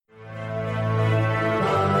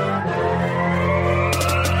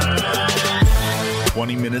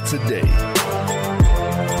20 minutes a day,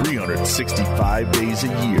 365 days a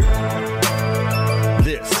year.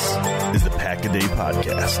 This is the Pack-A-Day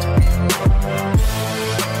Podcast.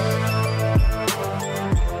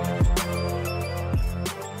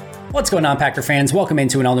 What's going on, Packer fans? Welcome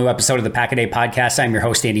into an all-new episode of the Pack-A-Day Podcast. I'm your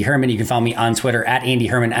host, Andy Herman. You can follow me on Twitter at Andy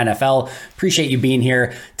Herman NFL. Appreciate you being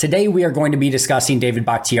here. Today, we are going to be discussing David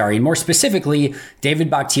Bakhtiari, and more specifically, David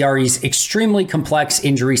Bakhtiari's extremely complex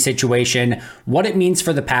injury situation, what it means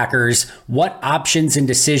for the Packers, what options and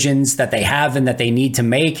decisions that they have and that they need to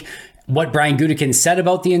make, what Brian Gutekunst said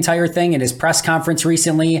about the entire thing in his press conference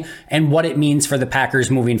recently, and what it means for the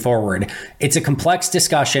Packers moving forward. It's a complex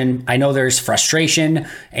discussion. I know there's frustration,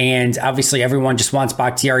 and obviously everyone just wants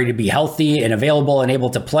Bakhtiari to be healthy and available and able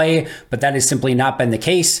to play, but that has simply not been the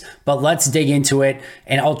case. But let's dig into it,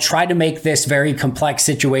 and I'll try to make this very complex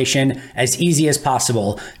situation as easy as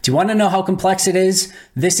possible. Do you want to know how complex it is?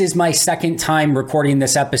 This is my second time recording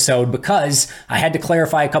this episode because I had to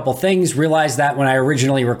clarify a couple things, realized that when I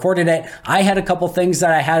originally recorded it, I had a couple things that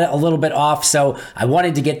I had a little bit off, so I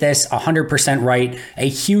wanted to get this 100% right. A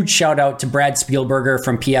huge shout out to Brad Spielberger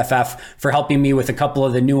from PFF for helping me with a couple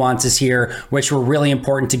of the nuances here, which were really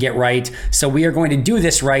important to get right. So we are going to do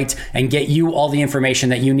this right and get you all the information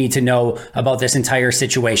that you need to know about this entire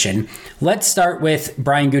situation. Let's start with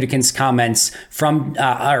Brian Gutekunst's comments from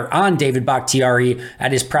on David Bakhtiari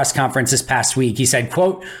at his press conference this past week. He said,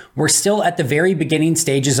 quote, "We're still at the very beginning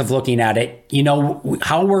stages of looking at it. You know,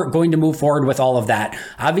 how we're going to move forward with all of that.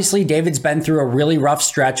 Obviously, David's been through a really rough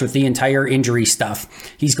stretch with the entire injury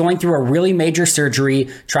stuff. He's going through a really major surgery,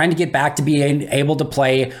 trying to get back to being able to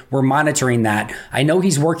play. We're monitoring that. I know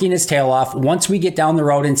he's working his tail off. Once we get down the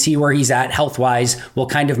road and see where he's at health-wise, we'll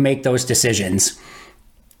kind of make those decisions."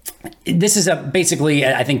 This is basically,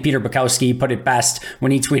 I think Peter Bukowski put it best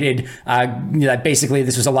when he tweeted that basically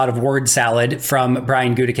this was a lot of word salad from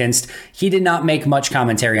Brian Gutekunst. He did not make much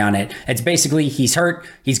commentary on it. It's basically he's hurt,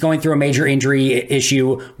 he's going through a major injury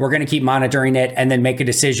issue, we're going to keep monitoring it and then make a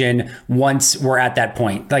decision once we're at that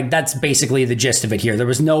point. Like, that's basically the gist of it here. There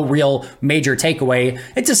was no real major takeaway.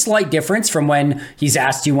 It's a slight difference from when he's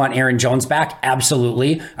asked, do you want Aaron Jones back?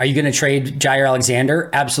 Absolutely. Are you going to trade Jair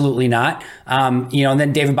Alexander? Absolutely not. And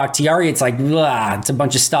then David Bakhtiari, it's like, it's a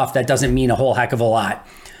bunch of stuff that doesn't mean a whole heck of a lot.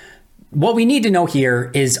 What we need to know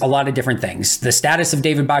here is a lot of different things. The status of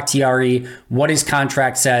David Bakhtiari, what his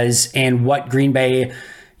contract says, and what Green Bay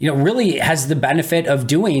really has the benefit of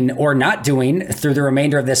doing or not doing through the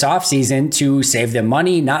remainder of this offseason to save them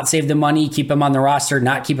money, not save them money, keep him on the roster,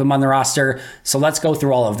 not keep him on the roster. So let's go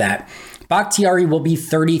through all of that. Bakhtiari will be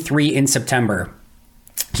 33 in September.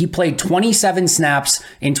 He played 27 snaps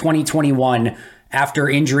in 2021 after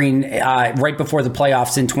injuring right before the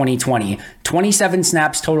playoffs in 2020. 27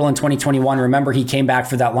 snaps total in 2021. Remember, he came back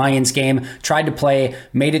for that Lions game, tried to play,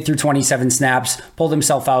 made it through 27 snaps, pulled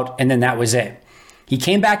himself out, and then that was it. He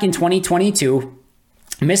came back in 2022,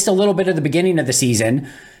 missed a little bit of the beginning of the season,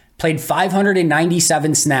 played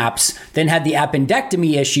 597 snaps, then had the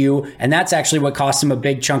appendectomy issue, and that's actually what cost him a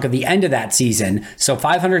big chunk of the end of that season. So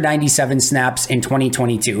 597 snaps in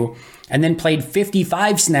 2022, and then played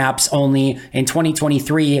 55 snaps only in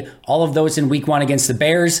 2023. All of those in week 1 against the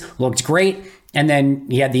Bears, looked great. And then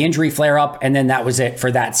he had the injury flare up, and then that was it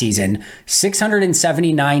for that season.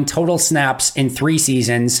 679 total snaps in 3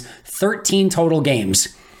 seasons, 13 total games.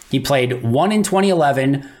 He played 1 in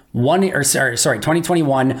 2011,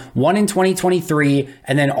 2021, 1 in 2023,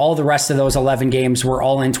 and then all the rest of those 11 games were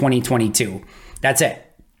all in 2022. That's it.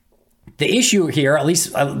 The issue here, at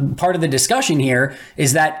least part of the discussion here,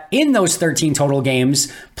 is that in those 13 total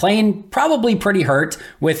games, playing probably pretty hurt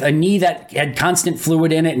with a knee that had constant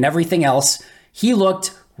fluid in it and everything else, he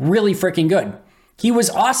looked really freaking good. He was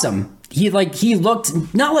awesome. He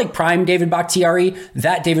looked not like prime David Bakhtiari.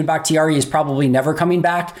 That David Bakhtiari is probably never coming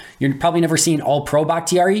back. You're probably never seeing all pro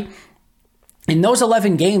Bakhtiari. In those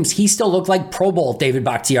 11 games, he still looked like Pro Bowl David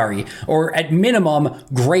Bakhtiari, or at minimum,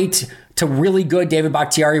 great to really good David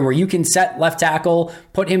Bakhtiari, where you can set left tackle,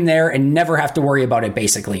 put him there, and never have to worry about it,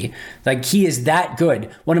 basically. Like, he is that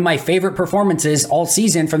good. One of my favorite performances all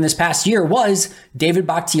season from this past year was David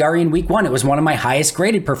Bakhtiari in week 1. It was one of my highest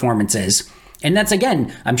graded performances. And that's,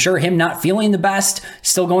 again, I'm sure him not feeling the best,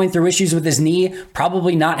 still going through issues with his knee,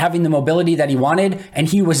 probably not having the mobility that he wanted, and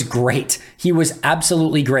he was great. He was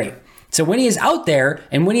absolutely great. So when he is out there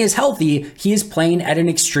and when he is healthy, he is playing at an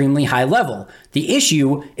extremely high level. The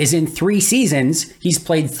issue is in 3 seasons, he's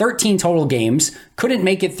played 13 total games, couldn't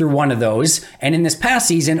make it through one of those, and in this past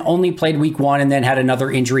season only played week 1 and then had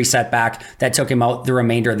another injury setback that took him out the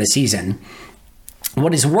remainder of the season.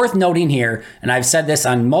 What is worth noting here, and I've said this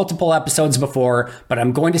on multiple episodes before, but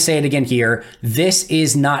I'm going to say it again here, this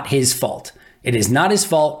is not his fault. It is not his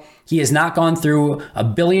fault. He has not gone through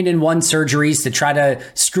 1,000,000,001 surgeries to try to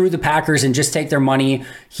screw the Packers and just take their money.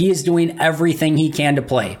 He is doing everything he can to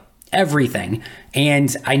play. Everything.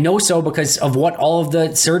 And I know so because of what all of the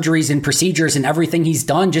surgeries and procedures and everything he's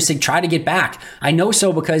done just to try to get back. I know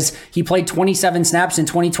so because he played 27 snaps in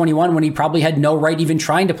 2021 when he probably had no right even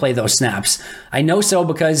trying to play those snaps. I know so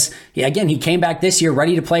because, again, he came back this year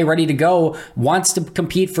ready to play, ready to go, wants to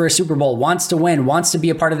compete for a Super Bowl, wants to win, wants to be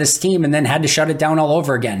a part of this team, and then had to shut it down all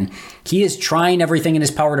over again. He is trying everything in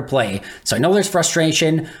his power to play. So I know there's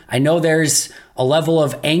frustration. I know there's a level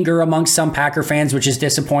of anger amongst some Packer fans, which is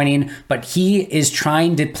disappointing, but he is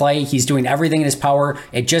trying to play. He's doing everything in his power.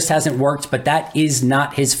 It just hasn't worked, but that is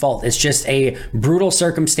not his fault. It's just a brutal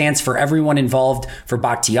circumstance for everyone involved, for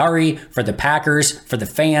Bakhtiari, for the Packers, for the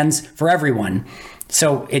fans, for everyone.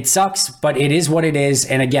 So it sucks, but it is what it is.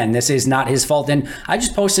 And again, this is not his fault. And I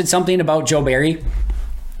just posted something about Joe Barry,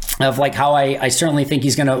 of like how I certainly think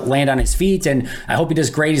he's going to land on his feet, and I hope he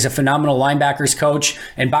does great. He's a phenomenal linebackers coach.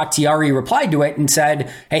 And Bakhtiari replied to it and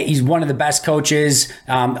said, hey, he's one of the best coaches,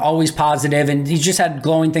 always positive, and he just had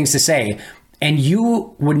glowing things to say. And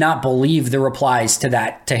you would not believe the replies to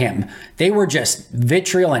that to him. They were just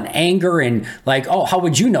vitriol and anger and like, oh, how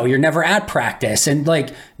would you know? You're never at practice. And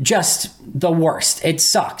like, just the worst. It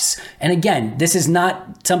sucks. And again, this is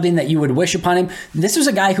not something that you would wish upon him. This was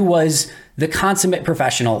a guy who was the consummate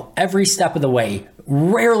professional every step of the way,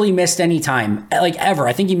 rarely missed any time, like ever.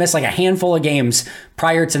 I think he missed like a handful of games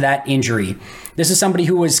prior to that injury. This is somebody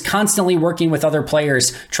who was constantly working with other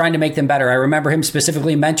players, trying to make them better. I remember him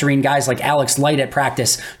specifically mentoring guys like Alex Light at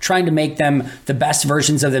practice, trying to make them the best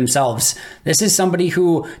versions of themselves. This is somebody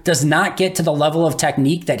who does not get to the level of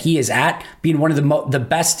technique that he is at, being one of the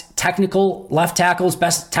best technical left tackles,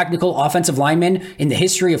 best technical offensive linemen in the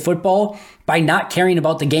history of football, by not caring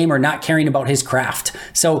about the game or not caring about his craft.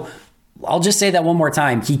 So I'll just say that one more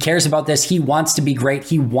time. He cares about this. He wants to be great.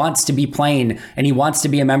 He wants to be playing, and he wants to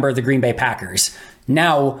be a member of the Green Bay Packers.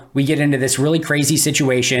 Now we get into this really crazy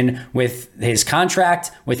situation with his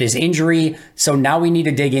contract, with his injury. So now we need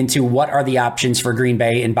to dig into what are the options for Green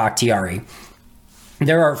Bay and Bakhtiari.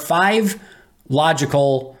 There are 5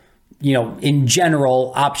 logical, in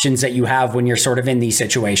general, options that you have when you're sort of in these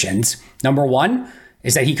situations. Number 1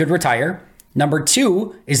 is that he could retire. Number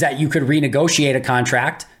 2 is that you could renegotiate a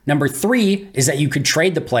contract. Number 3 is that you could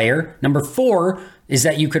trade the player. Number 4 is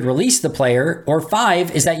that you could release the player. Or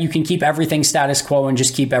 5 is that you can keep everything status quo and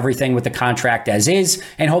just keep everything with the contract as is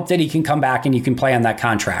and hope that he can come back and you can play on that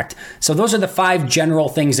contract. So those are the 5 general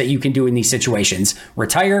things that you can do in these situations: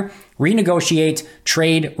 retire, renegotiate,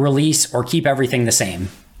 trade, release, or keep everything the same.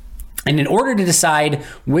 And in order to decide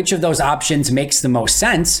which of those options makes the most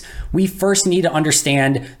sense, we first need to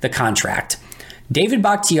understand the contract. David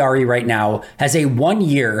Bakhtiari right now has a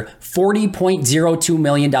 1-year, $40.02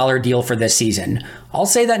 million deal for this season. I'll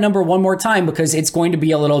say that number one more time because it's going to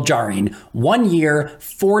be a little jarring. 1 year,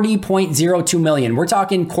 $40.02 million. We're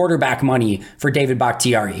talking quarterback money for David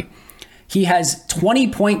Bakhtiari. He has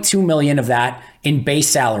 $20.2 million of that in base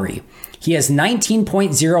salary. He has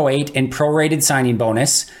 $19.08 in prorated signing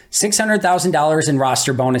bonus, $600,000 in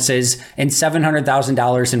roster bonuses, and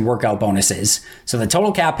 $700,000 in workout bonuses. So the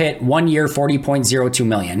total cap hit 1 year, $40.02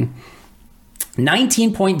 million.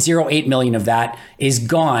 $19.08 million of that is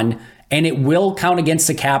gone, and it will count against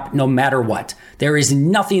the cap no matter what. There is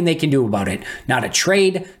nothing they can do about it. Not a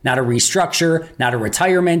trade, not a restructure, not a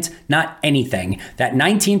retirement, not anything. That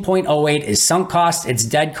 19.08 is sunk cost, it's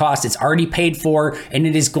dead cost, it's already paid for, and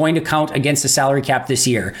it is going to count against the salary cap this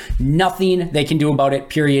year. Nothing they can do about it,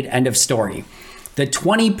 period, end of story. The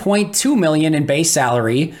 $20.2 million in base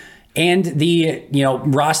salary and the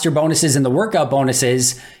roster bonuses and the workout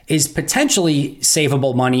bonuses is potentially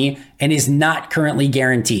savable money and is not currently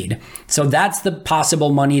guaranteed. So that's the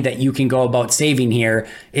possible money that you can go about saving here,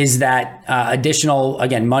 is that additional,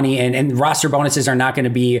 again, money, and roster bonuses are not going to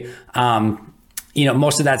be,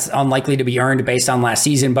 most of that's unlikely to be earned based on last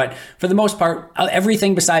season. But for the most part,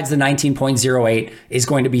 everything besides the 19.08 is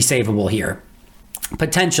going to be savable here.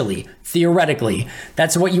 Potentially, theoretically,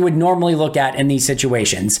 that's what you would normally look at in these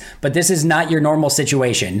situations. But this is not your normal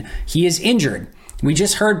situation. He is injured. We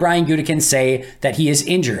just heard Brian Gutekunst say that he is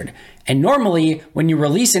injured. And normally, when you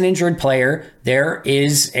release an injured player, there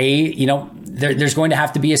is there's going to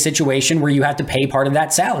have to be a situation where you have to pay part of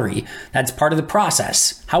that salary. That's part of the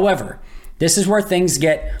process. However, this is where things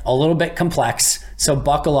get a little bit complex. So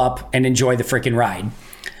buckle up and enjoy the freaking ride.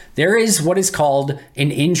 There is what is called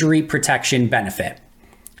an injury protection benefit.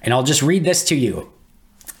 And I'll just read this to you.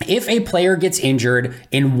 If a player gets injured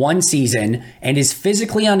in one season and is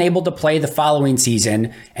physically unable to play the following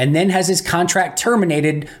season and then has his contract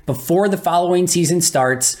terminated before the following season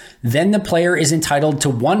starts, then the player is entitled to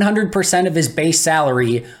 100% of his base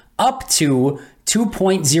salary up to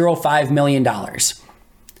 $2.05 million.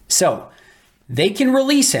 So they can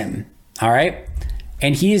release him, all right?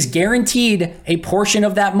 And he is guaranteed a portion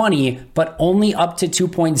of that money, but only up to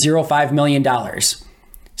 $2.05 million.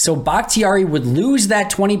 So Bakhtiari would lose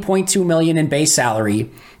that $20.2 million in base salary.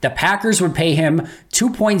 The Packers would pay him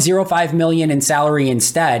 $2.05 million in salary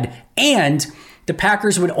instead, and the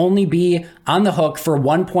Packers would only be on the hook for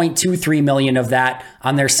 $1.23 million of that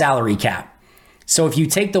on their salary cap. So if you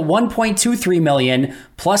take the $1.23 million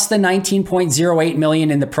plus the $19.08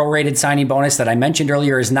 million in the prorated signing bonus that I mentioned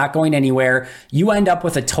earlier is not going anywhere, you end up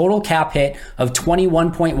with a total cap hit of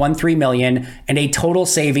 $21.13 million and a total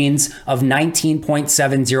savings of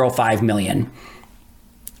 $19.705 million.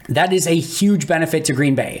 That is a huge benefit to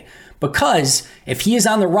Green Bay, because if he is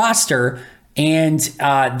on the roster and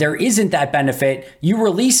there isn't that benefit, you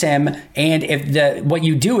release him, and if what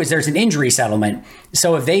you do is there's an injury settlement.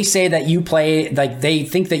 So if they say that you play, like they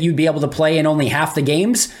think that you'd be able to play in only half the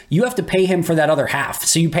games, you have to pay him for that other half.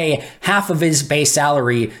 So you pay half of his base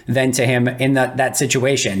salary then to him in that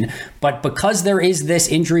situation. But because there is this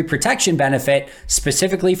injury protection benefit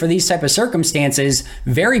specifically for these type of circumstances,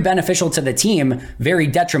 very beneficial to the team, very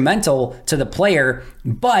detrimental to the player.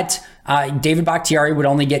 But David Bakhtiari would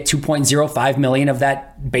only get $2.05 million of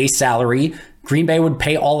that base salary. Green Bay would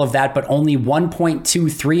pay all of that, but only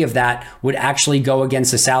 1.23 of that would actually go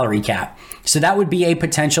against the salary cap. So that would be a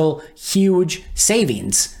potential huge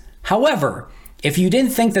savings. However, if you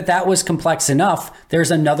didn't think that that was complex enough,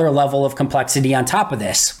 there's another level of complexity on top of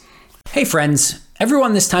this. Hey friends,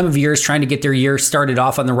 everyone this time of year is trying to get their year started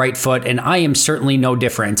off on the right foot, and I am certainly no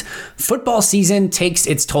different. Football season takes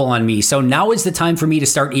its toll on me, so now is the time for me to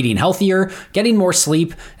start eating healthier, getting more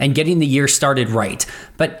sleep, and getting the year started right.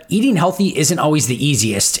 But eating healthy isn't always the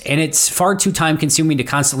easiest, and it's far too time consuming to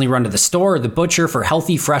constantly run to the store or the butcher for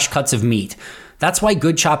healthy, fresh cuts of meat. That's why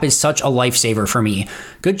Good Chop is such a lifesaver for me.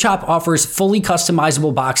 Good Chop offers fully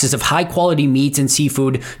customizable boxes of high-quality meats and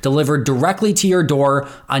seafood delivered directly to your door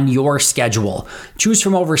on your schedule. Choose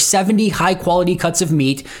from over 70 high-quality cuts of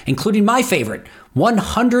meat, including my favorite,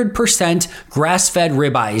 100% grass-fed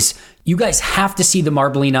ribeyes. You guys have to see the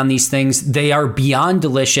marbling on these things. They are beyond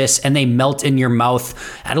delicious, and they melt in your mouth.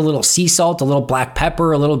 Add a little sea salt, a little black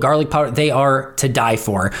pepper, a little garlic powder. They are to die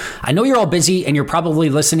for. I know you're all busy, and you're probably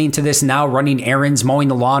listening to this now running errands, mowing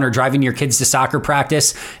the lawn, or driving your kids to soccer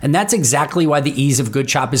practice. And that's exactly why the ease of Good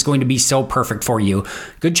Chop is going to be so perfect for you.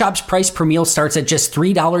 Good Chop's price per meal starts at just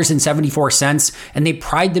 $3.74, and they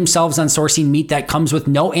pride themselves on sourcing meat that comes with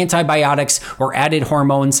no antibiotics or added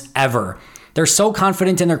hormones ever. They're so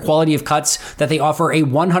confident in their quality of cuts that they offer a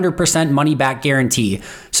 100% money-back guarantee.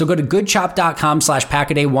 So go to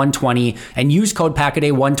goodchop.com/Packaday120 and use code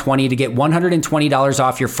Packaday120 to get $120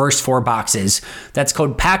 off your first 4 boxes. That's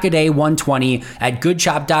code Packaday120 at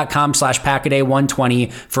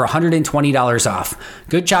goodchop.com/Packaday120 for $120 off.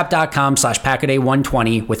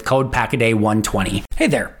 goodchop.com/Packaday120 with code Packaday120. Hey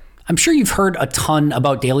there. I'm sure you've heard a ton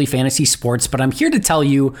about daily fantasy sports, but I'm here to tell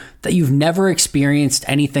you that you've never experienced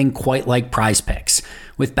anything quite like Prize Picks.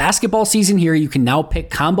 With basketball season here, you can now pick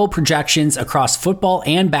combo projections across football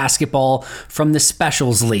and basketball from the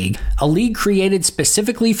Specials League, a league created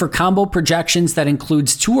specifically for combo projections that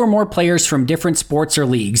includes 2 or more players from different sports or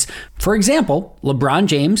leagues. For example, LeBron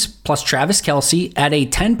James plus Travis Kelce at a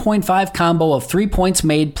 10.5 combo of 3 points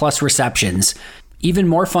made plus receptions. Even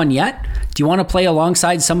more fun yet? Do you want to play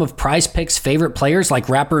alongside some of Prize Picks' favorite players like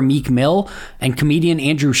rapper Meek Mill and comedian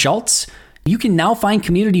Andrew Schultz? You can now find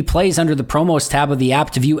community plays under the promos tab of the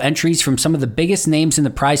app to view entries from some of the biggest names in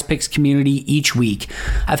the Prize Picks community each week.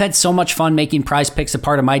 I've had so much fun making Prize Picks a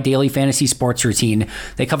part of my daily fantasy sports routine.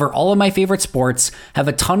 They cover all of my favorite sports, have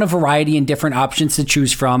a ton of variety and different options to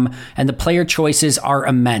choose from, and the player choices are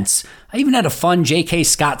immense. I even had a fun J.K.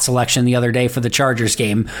 Scott selection the other day for the Chargers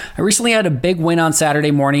game. I recently had a big win on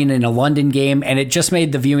Saturday morning in a London game, and it just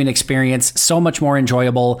made the viewing experience so much more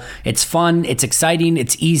enjoyable. It's fun, it's exciting,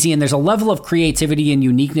 it's easy, and there's a level of creativity and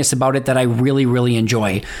uniqueness about it that I really, really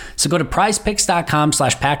enjoy. So go to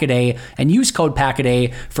prizepicks.com/Packaday and use code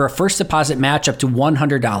Packaday for a first deposit match up to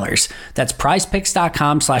 $100. That's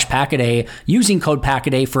prizepicks.com/Packaday using code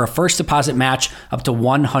Packaday for a first deposit match up to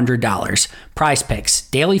 $100. Prize Picks,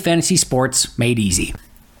 daily fantasy sports made easy.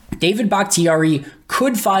 David Bakhtiari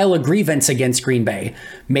could file a grievance against Green Bay.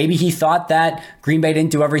 Maybe he thought that Green Bay didn't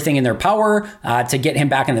do everything in their power to get him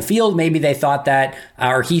back in the field. Maybe they thought that,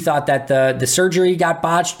 or he thought that the surgery got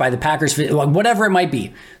botched by the Packers, whatever it might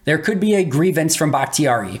be. There could be a grievance from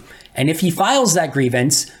Bakhtiari. And if he files that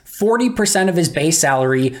grievance, 40% of his base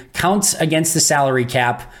salary counts against the salary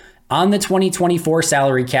cap on the 2024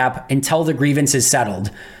 salary cap until the grievance is settled.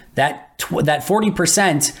 That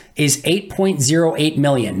 40% is $8.08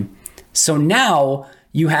 million. So now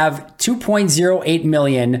you have $2.08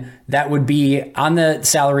 million that would be on the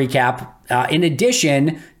salary cap, in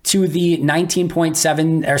addition to the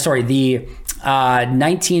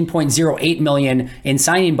 $19.08 million in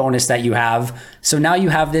signing bonus that you have. So now you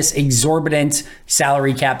have this exorbitant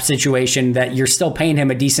salary cap situation that you're still paying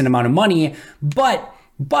him a decent amount of money, but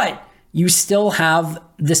you still have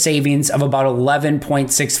the savings of about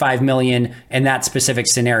 $11.65 million in that specific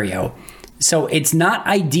scenario. So it's not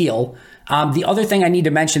ideal. The other thing I need to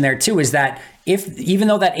mention there too is that even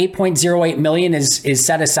though that $8.08 million is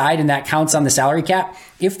set aside and that counts on the salary cap,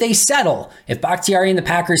 if they settle, if Bakhtiari and the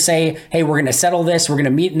Packers say, hey, we're going to settle this, we're going to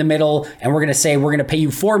meet in the middle, and we're going to say we're going to pay you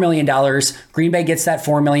 $4 million, Green Bay gets that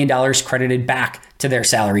 $4 million credited back to their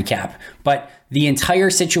salary cap. But the entire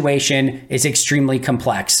situation is extremely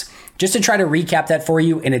complex. Just to try to recap that for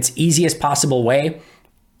you in its easiest possible way,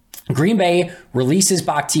 Green Bay releases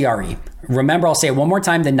Bakhtiari. Remember, I'll say it one more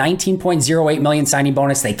time, the $19.08 million signing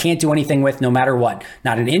bonus they can't do anything with no matter what.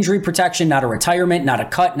 Not an injury protection, not a retirement, not a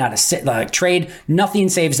cut, not a trade. Nothing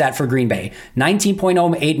saves that for Green Bay.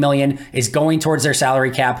 $19.08 million is going towards their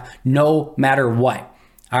salary cap no matter what.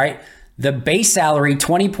 All right. The base salary,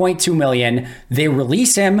 $20.2 million. They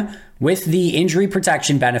release him with the injury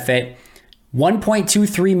protection benefit.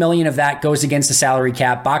 $1.23 million of that goes against the salary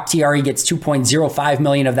cap. Bakhtiari gets $2.05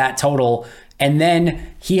 million of that total. And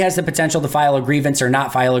then he has the potential to file a grievance or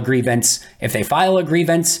not file a grievance. If they file a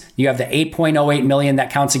grievance, you have the $8.08 million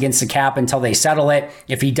that counts against the cap until they settle it.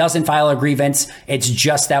 If he doesn't file a grievance, it's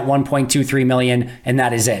just that $1.23 million, and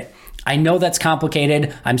that is it. I know that's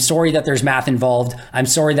complicated. I'm sorry that there's math involved. I'm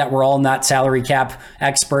sorry that we're all not salary cap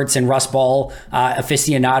experts and Rust Ball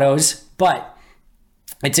aficionados, but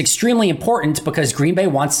it's extremely important because Green Bay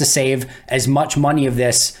wants to save as much money of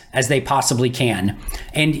this as they possibly can.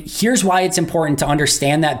 And here's why it's important to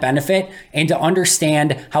understand that benefit and to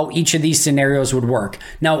understand how each of these scenarios would work.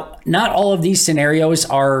 Now, not all of these scenarios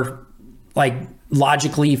are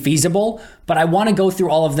logically feasible, but I want to go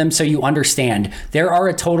through all of them so you understand. There are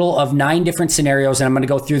a total of 9 different scenarios, and I'm going to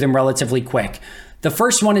go through them relatively quick. The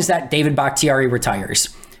first one is that David Bakhtiari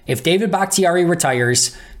retires. If David Bakhtiari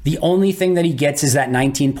retires, the only thing that he gets is that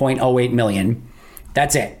 $19.08 million.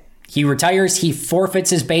 That's it. He retires, he forfeits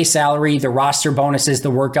his base salary, the roster bonuses, the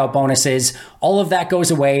workout bonuses, all of that goes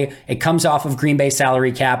away. It comes off of Green Bay's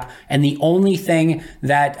salary cap. And the only thing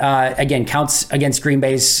that, again, counts against Green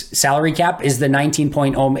Bay's salary cap is the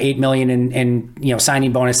 $19.08 million in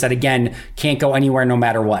signing bonus that, again, can't go anywhere no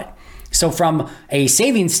matter what. So from a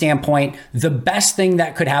savings standpoint, the best thing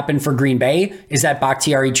that could happen for Green Bay is that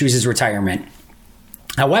Bakhtiari chooses retirement.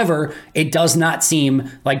 However, it does not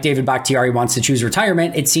seem like David Bakhtiari wants to choose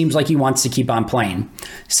retirement. It seems like he wants to keep on playing.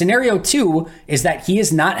 Scenario 2 is that he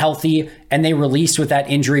is not healthy and they release with that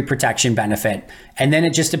injury protection benefit. And then it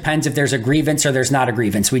just depends if there's a grievance or there's not a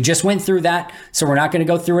grievance. We just went through that, so we're not going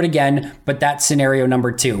to go through it again, but that's scenario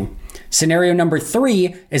number 2. Scenario number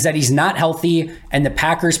 3 is that he's not healthy and the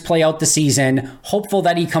Packers play out the season, hopeful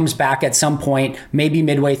that he comes back at some point, maybe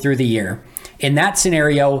midway through the year. In that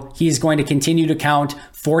scenario, he is going to continue to count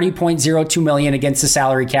 $40.02 million against the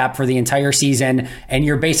salary cap for the entire season. And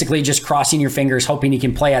you're basically just crossing your fingers, hoping he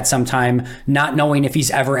can play at some time, not knowing if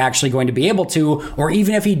he's ever actually going to be able to, or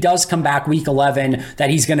even if he does come back week 11,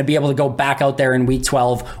 that he's going to be able to go back out there in week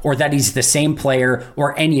 12, or that he's the same player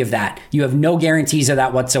or any of that. You have no guarantees of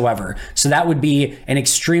that whatsoever. So that would be an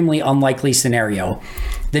extremely unlikely scenario.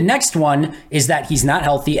 The next one is that he's not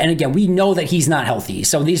healthy. And again, we know that he's not healthy.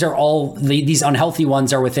 So these are all, these unhealthy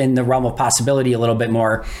ones are within the realm of possibility a little bit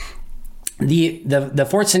more. The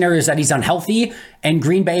fourth scenario is that he's unhealthy and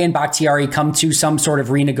Green Bay and Bakhtiari come to some sort of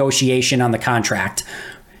renegotiation on the contract.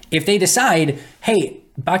 If they decide, hey,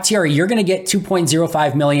 Bakhtiari, you're going to get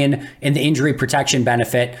 $2.05 million in the injury protection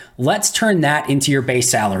benefit. Let's turn that into your base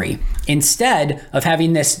salary. Instead of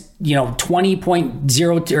having this,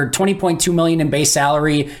 $20.0 or $20.2 million in base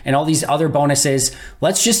salary and all these other bonuses,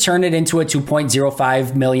 let's just turn it into a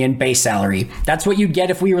 $2.05 million base salary. That's what you'd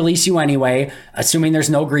get if we release you anyway, assuming there's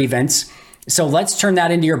no grievance. So let's turn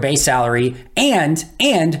that into your base salary. And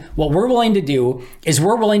what we're willing to do is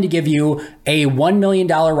we're willing to give you a $1 million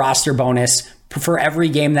roster bonus for every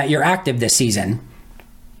game that you're active this season.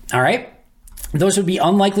 All right. Those would be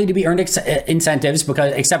unlikely to be earned incentives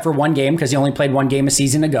because, except for one game, because he only played one game a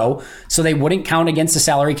season ago. So they wouldn't count against the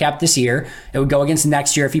salary cap this year. It would go against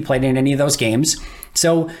next year if he played in any of those games.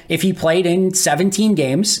 So if he played in 17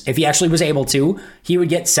 games, if he actually was able to, he would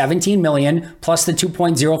get 17 million plus the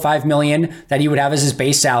 2.05 million that he would have as his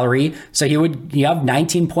base salary. So he would have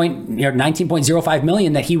 19.05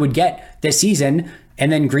 million that he would get this season.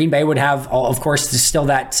 And then Green Bay would have, of course, still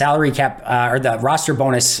that salary cap or the roster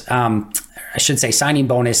bonus, I should say signing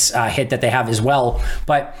bonus hit that they have as well.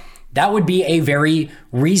 But that would be a very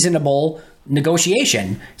reasonable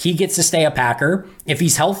negotiation. He gets to stay a Packer. If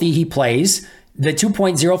he's healthy, he plays. The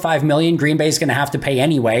 2.05 million Green Bay is going to have to pay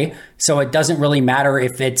anyway. So it doesn't really matter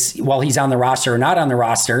if it's while he's on the roster or not on the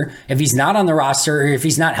roster. If he's not on the roster, or if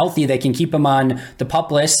he's not healthy, they can keep him on the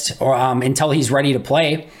PUP list or until he's ready to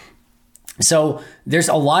play. So there's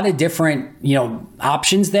a lot of different,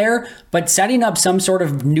 options there, but setting up some sort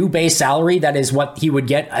of new base salary that is what he would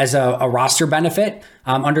get as a roster benefit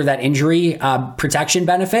under that injury protection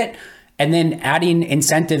benefit, and then adding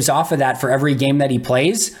incentives off of that for every game that he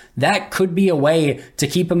plays, that could be a way to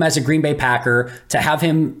keep him as a Green Bay Packer, to have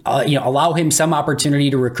him, allow him some opportunity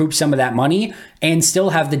to recoup some of that money and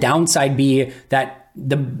still have the downside be that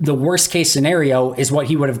the worst case scenario is what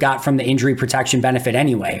he would have got from the injury protection benefit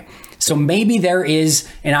anyway. So maybe there is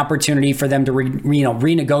an opportunity for them to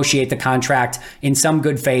renegotiate the contract in some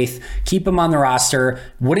good faith, keep him on the roster,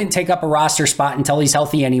 wouldn't take up a roster spot until he's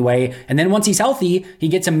healthy anyway. And then once he's healthy, he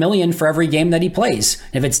gets $1 million for every game that he plays.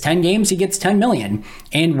 If it's 10 games, he gets 10 million.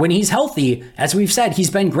 And when he's healthy, as we've said, he's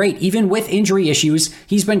been great. Even with injury issues,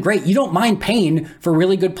 he's been great. You don't mind paying for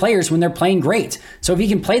really good players when they're playing great. So if he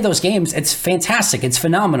can play those games, it's fantastic. It's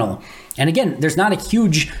phenomenal. And again, there's not a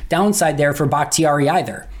huge downside there for Bakhtiari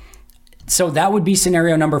either. So that would be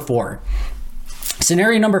scenario number 4.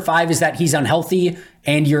 Scenario number 5 is that he's unhealthy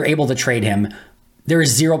and you're able to trade him. There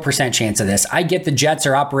is 0% chance of this. I get the Jets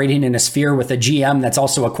are operating in a sphere with a GM that's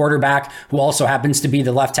also a quarterback who also happens to be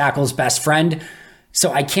the left tackle's best friend.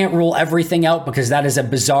 So I can't rule everything out because that is a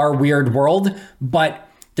bizarre, weird world. But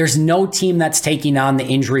there's no team that's taking on the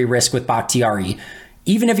injury risk with Bakhtiari.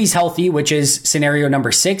 Even if he's healthy, which is scenario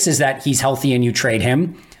number 6, is that he's healthy and you trade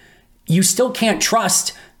him. You still can't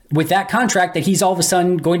trust with that contract that he's all of a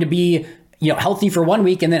sudden going to be, healthy for 1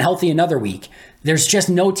 week and then healthy another week. There's just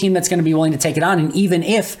no team that's going to be willing to take it on. And even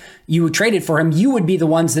if you traded for him, you would be the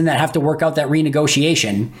ones then that have to work out that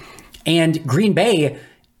renegotiation. And Green Bay,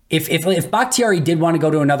 if Bakhtiari did want to go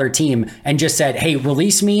to another team and just said, hey,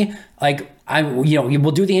 release me,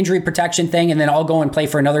 we'll do the injury protection thing and then I'll go and play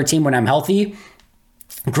for another team when I'm healthy.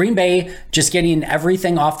 Green Bay just getting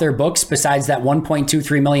everything off their books besides that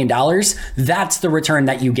 $1.23 million, that's the return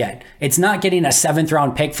that you get. It's not getting a 7th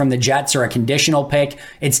round pick from the Jets or a conditional pick.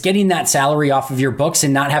 It's getting that salary off of your books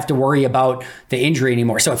and not have to worry about the injury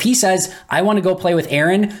anymore. So if he says, I want to go play with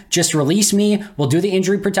Aaron, just release me, we'll do the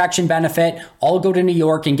injury protection benefit, I'll go to New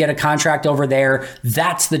York and get a contract over there,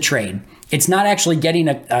 that's the trade. It's not actually getting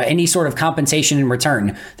any sort of compensation in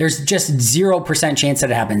return. There's just 0% chance that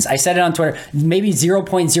it happens. I said it on Twitter, maybe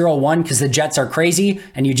 0.01 because the Jets are crazy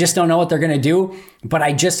and you just don't know what they're going to do. But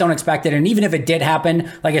I just don't expect it. And even if it did happen,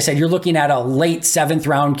 like I said, you're looking at a late 7th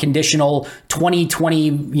round conditional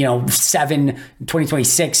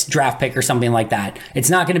 2026 draft pick or something like that. It's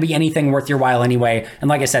not going to be anything worth your while anyway. And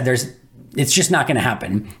like I said, it's just not going to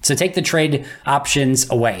happen. So take the trade options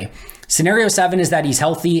away. Scenario 7 is that he's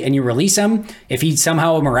healthy and you release him. If he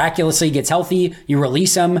somehow miraculously gets healthy, you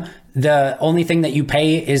release him. The only thing that you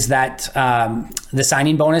pay is that the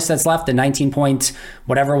signing bonus that's left, the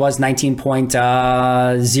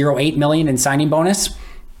 19.08 million in signing bonus.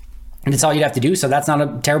 And that's all you'd have to do. So that's not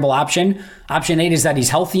a terrible option. Option 8 is that he's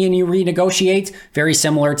healthy and you renegotiate. Very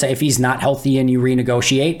similar to if he's not healthy and you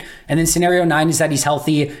renegotiate. And then scenario 9 is that he's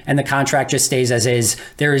healthy and the contract just stays as is.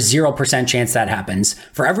 There is 0% chance that happens.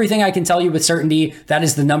 For everything I can tell you with certainty, that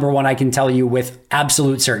is the number one I can tell you with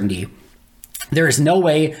absolute certainty. There is no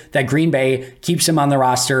way that Green Bay keeps him on the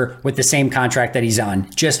roster with the same contract that he's on.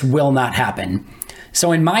 Just will not happen.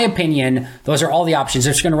 So in my opinion, those are all the options.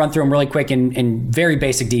 I'm just going to run through them really quick in very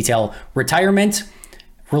basic detail. Retirement,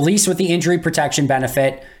 release with the injury protection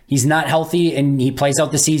benefit. He's not healthy and he plays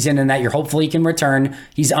out the season and that you're hopefully can return.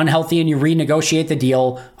 He's unhealthy and you renegotiate the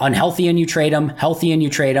deal. Unhealthy and you trade him. Healthy and you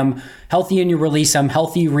trade him. Healthy and you release him.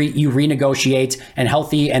 Healthy you renegotiate. And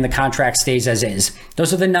healthy and the contract stays as is.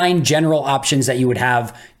 Those are the 9 general options that you would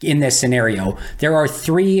have in this scenario. There are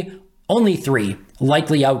only three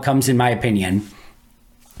likely outcomes in my opinion.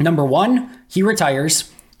 Number 1, he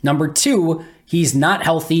retires. Number 2, he's not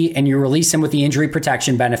healthy and you release him with the injury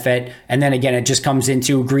protection benefit. And then again, it just comes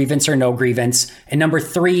into grievance or no grievance. And number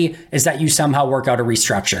 3 is that you somehow work out a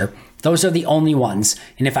restructure. Those are the only ones.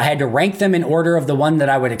 And if I had to rank them in order of the one that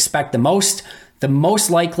I would expect the most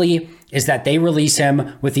likely is that they release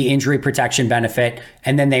him with the injury protection benefit,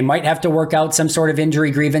 and then they might have to work out some sort of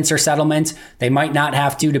injury grievance or settlement. They might not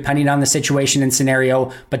have to, depending on the situation and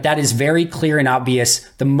scenario, but that is very clear and obvious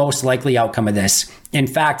the most likely outcome of this. In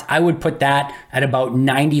fact, I would put that at about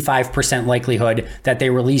 95% likelihood that they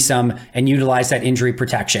release him and utilize that injury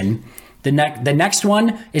protection. The next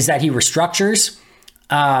one is that he restructures.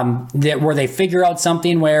 Where they figure out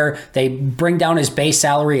something where they bring down his base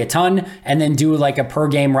salary a ton and then do like a per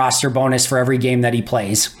game roster bonus for every game that he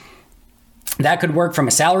plays. That could work from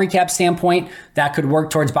a salary cap standpoint. That could work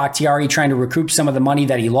towards Bakhtiari trying to recoup some of the money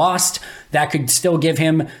that he lost. That could still give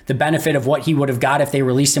him the benefit of what he would have got if they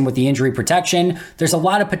released him with the injury protection. There's a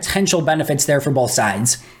lot of potential benefits there for both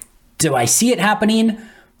sides. Do I see it happening?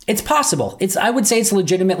 It's possible. I would say it's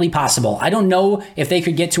legitimately possible. I don't know if they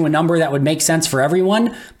could get to a number that would make sense for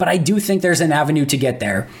everyone, but I do think there's an avenue to get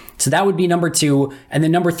there. So that would be number 2. And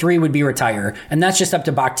then number 3 would be retire. And that's just up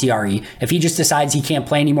to Bakhtiari. If he just decides he can't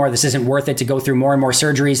play anymore, this isn't worth it to go through more and more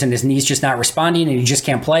surgeries and his knee's just not responding and he just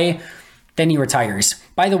can't play, then he retires.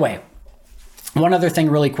 By the way, one other thing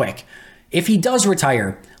really quick. If he does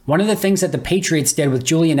retire, one of the things that the Patriots did with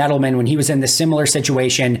Julian Edelman when he was in this similar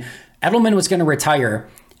situation, Edelman was going to retire.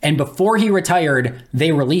 And before he retired,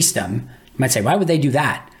 they released him. You might say, why would they do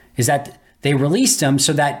that? Is that they released him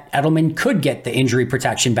so that Edelman could get the injury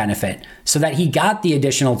protection benefit, so that he got the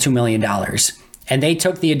additional $2 million. And they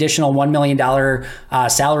took the additional $1 million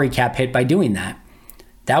salary cap hit by doing that.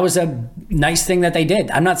 That was a nice thing that they did.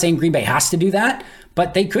 I'm not saying Green Bay has to do that,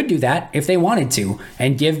 but they could do that if they wanted to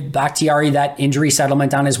and give Bakhtiari that injury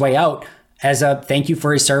settlement on his way out as a thank you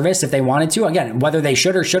for his service if they wanted to. Again, whether they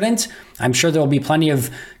should or shouldn't, I'm sure there'll be plenty of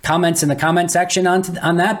comments in the comment section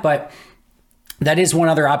on that, but that is one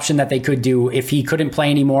other option that they could do. If he couldn't play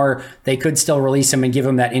anymore, they could still release him and give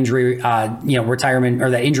him that injury, retirement or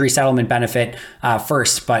that injury settlement benefit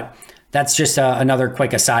first. But that's just another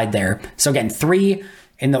quick aside there. So again, 3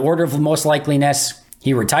 in the order of most likeliness.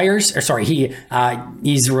 He retires,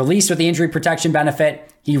 he's released with the injury protection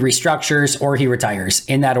benefit, he restructures, or he retires.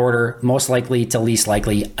 In that order, most likely to least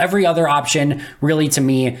likely. Every other option, really, to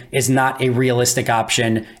me, is not a realistic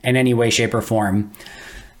option in any way, shape, or form.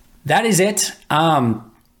 That is it.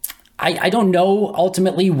 I don't know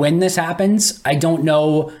ultimately when this happens. I don't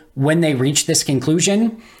know when they reach this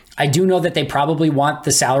conclusion. I do know that they probably want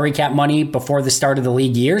the salary cap money before the start of the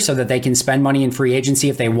league year so that they can spend money in free agency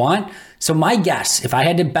if they want. So my guess, if I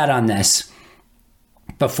had to bet on this,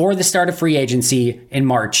 before the start of free agency in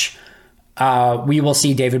March, we will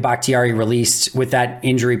see David Bakhtiari released with that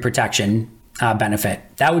injury protection benefit.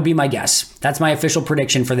 That would be my guess. That's my official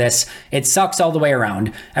prediction for this. It sucks all the way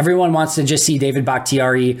around. Everyone wants to just see David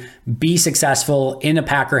Bakhtiari be successful in a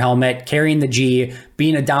Packer helmet, carrying the G,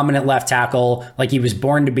 being a dominant left tackle like he was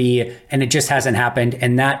born to be, and it just hasn't happened,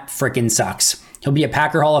 and that freaking sucks. He'll be a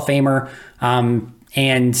Packer Hall of Famer,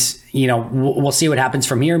 and we'll see what happens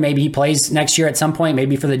from here. Maybe he plays next year at some point,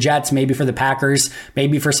 maybe for the Jets, maybe for the Packers,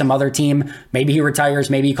 maybe for some other team. Maybe he retires,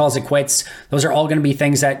 maybe he calls it quits. Those are all going to be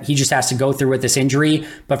things that he just has to go through with this injury.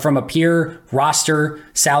 But from a pure roster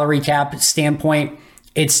salary cap standpoint,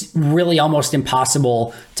 it's really almost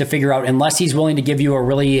impossible to figure out unless he's willing to give you a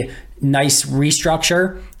really nice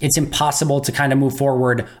restructure. It's impossible to kind of move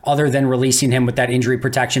forward other than releasing him with that injury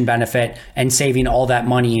protection benefit and saving all that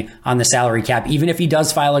money on the salary cap. Even if he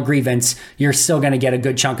does file a grievance, you're still going to get a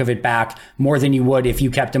good chunk of it back, more than you would if you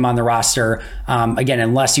kept him on the roster. Again,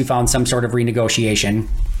 unless you found some sort of renegotiation.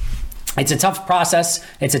 It's a tough process.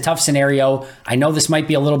 It's a tough scenario. I know this might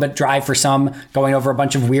be a little bit dry for some, going over a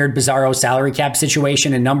bunch of weird, bizarro salary cap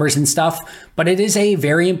situation and numbers and stuff, but it is a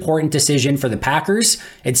very important decision for the Packers.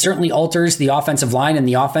 It certainly alters the offensive line and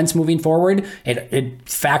the offense moving forward. It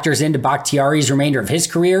factors into Bakhtiari's remainder of his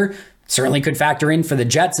career. Certainly could factor in for the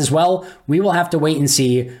Jets as well. We will have to wait and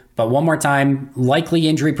see. But one more time, likely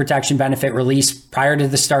injury protection benefit release prior to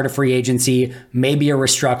the start of free agency, maybe a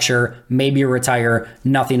restructure, maybe a retire.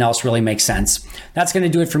 Nothing else really makes sense. That's going to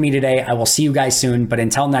do it for me today. I will see you guys soon. But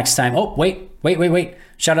until next time, wait.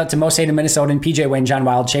 Shout out to Most Hated Minnesotan, PJ Wayne, John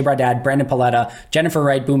Wild, Shea Bradad, Brandon Paletta, Jennifer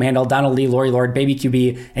Wright, Boom Handle, Donald Lee, Lori Lord, Baby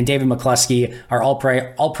QB, and David McCluskey are all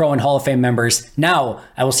pro and Hall of Fame members. Now,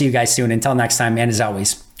 I will see you guys soon. Until next time, and as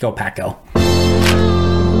always, go Pack Go.